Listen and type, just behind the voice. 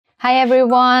Hi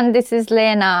everyone, this is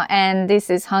Lena and this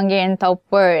is Hungarian Top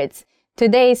Words.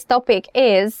 Today's topic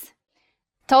is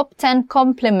Top 10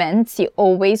 compliments you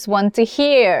always want to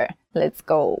hear. Let's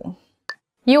go.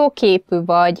 Jó képű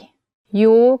vagy.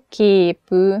 Jó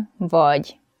képű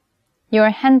vagy.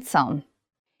 You're handsome.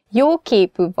 Jó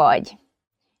képű vagy.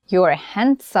 You're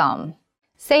handsome.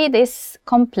 Say this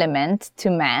compliment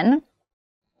to men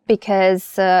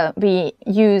because we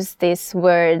use this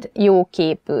word jó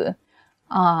képű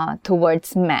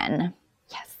towards men.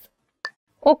 Yes.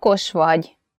 Okos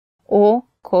vagy.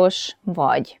 Okos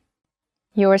vagy.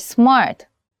 You're smart.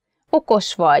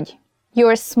 Okos vagy.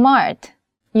 You're smart.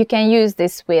 You can use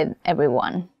this with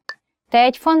everyone. Te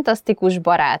egy fantasztikus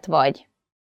barát vagy.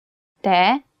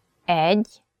 Te egy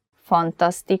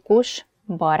fantasztikus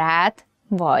barát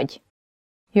vagy.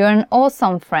 You're an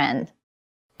awesome friend.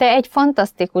 Te egy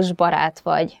fantasztikus barát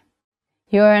vagy.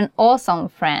 You're an awesome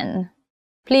friend.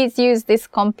 Please use this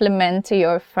compliment to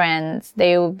your friends.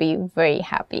 They will be very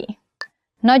happy.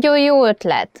 Nagyon jó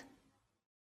ötlet.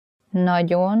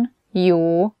 Nagyon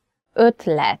jó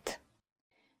ötlet.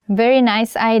 Very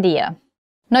nice idea.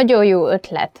 Nagyon jó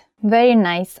ötlet. Very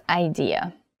nice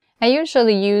idea. I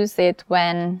usually use it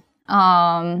when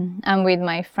I'm with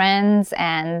my friends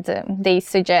and they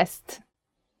suggest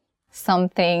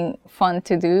something fun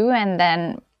to do, and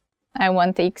then I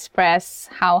want to express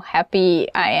how happy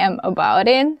I am about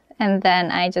it, and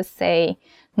then I just say,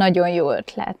 nagyon jó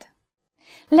ötlet.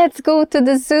 Let's go to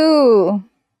the zoo!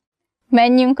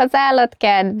 Menjünk az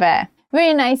állatkertbe!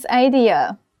 Very nice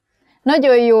idea!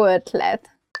 Nagyon jó ötlet!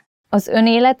 Az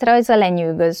önéletrajza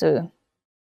lenyűgöző.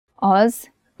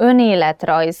 Az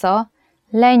önéletrajza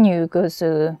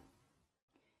lenyűgöző.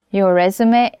 Your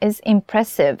resume is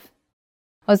impressive.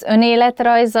 Az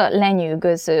önéletrajza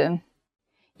lenyűgöző.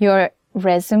 Your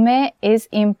resume is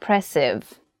impressive.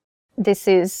 This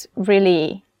is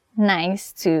really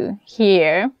nice to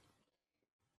hear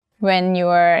when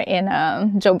you're in a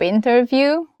job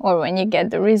interview or when you get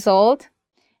the result.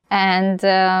 And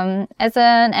as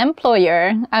an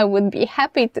employer, I would be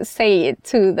happy to say it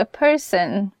to the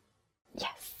person.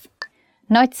 Yes.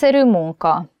 Nagyszerű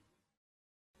munka.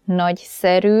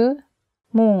 Nagyszerű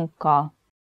munka.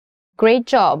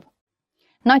 Great job.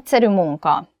 Nagyszerű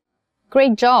munka.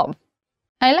 Great job.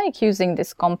 I like using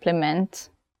this compliment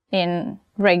in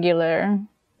regular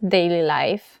daily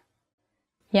life.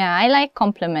 Yeah, I like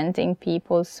complimenting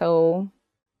people, so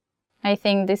I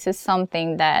think this is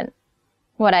something that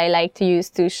what I like to use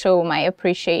to show my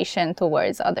appreciation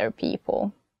towards other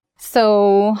people.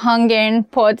 So, Hungarian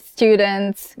pod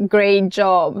students, great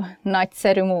job.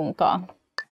 Nagyszerű munka.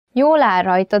 Jól áll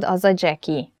rajtad az a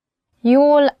Jackie.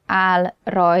 Jól áll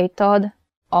rajtad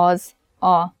az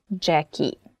a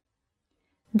Jackie.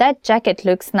 That jacket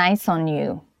looks nice on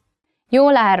you.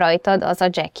 Jól áll rajtad az a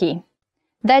Jackie.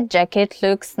 That jacket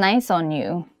looks nice on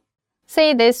you.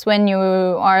 Say this when you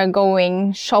are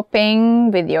going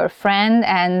shopping with your friend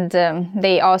and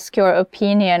they ask your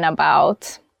opinion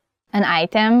about an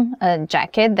item, a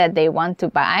jacket that they want to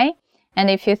buy. And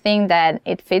if you think that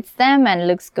it fits them and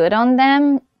looks good on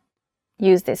them,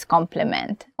 use this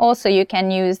compliment. Also, you can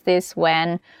use this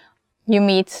when you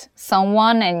meet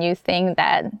someone and you think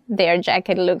that their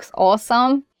jacket looks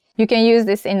awesome. You can use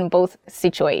this in both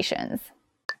situations.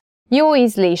 Jó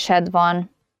ízlésed van.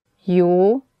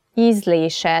 Jó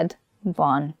ízlésed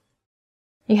van.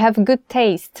 You have good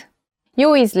taste.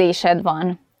 Jó ízlésed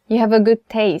van. You have a good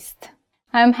taste.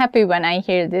 I'm happy when I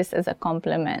hear this as a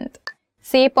compliment.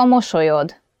 Szép a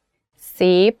mosolyod.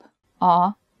 Szép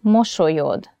a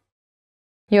mosolyod.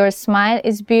 Your smile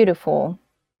is beautiful.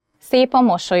 Szép a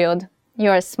mosolyod.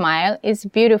 Your smile is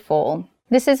beautiful.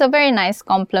 This is a very nice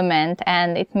compliment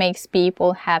and it makes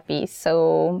people happy.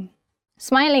 So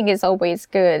smiling is always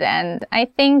good, and I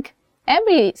think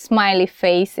every smiley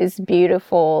face is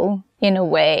beautiful in a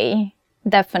way,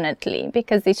 definitely,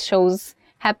 because it shows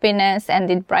happiness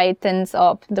and it brightens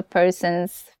up the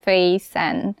person's face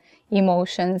and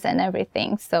emotions and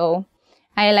everything. So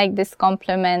I like this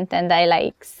compliment and I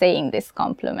like saying this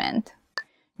compliment.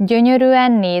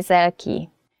 Gyönyörűen nézel ki.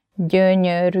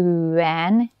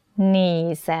 Gyönyörűen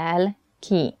nézel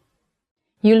ki.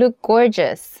 You look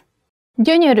gorgeous.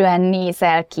 Gyönyörűen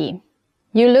nézel ki.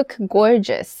 You look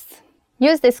gorgeous.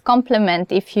 Use this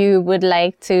compliment if you would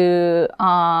like to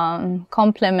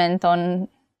compliment on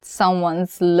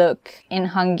someone's look in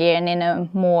Hungarian in a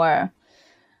more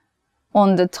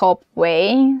on the top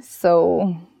way,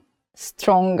 so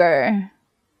stronger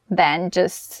than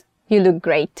just you look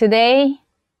great today.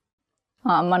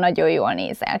 Ma nagyon jól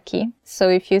nézel ki. So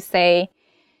if you say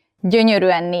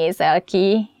gyönyörűen nézel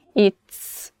ki,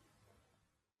 it's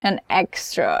an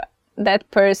extra that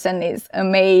person is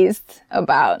amazed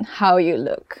about how you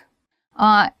look.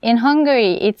 In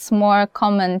Hungary, it's more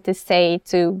common to say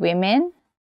to women,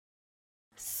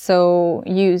 so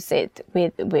use it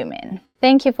with women.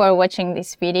 Thank you for watching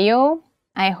this video.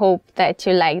 I hope that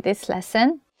you like this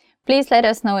lesson. Please let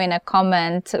us know in a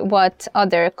comment what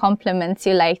other compliments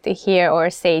you like to hear or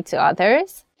say to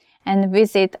others. And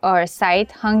visit our site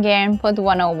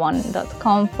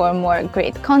hungarianpod101.com for more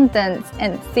great content,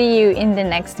 and see you in the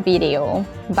next video.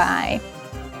 Bye!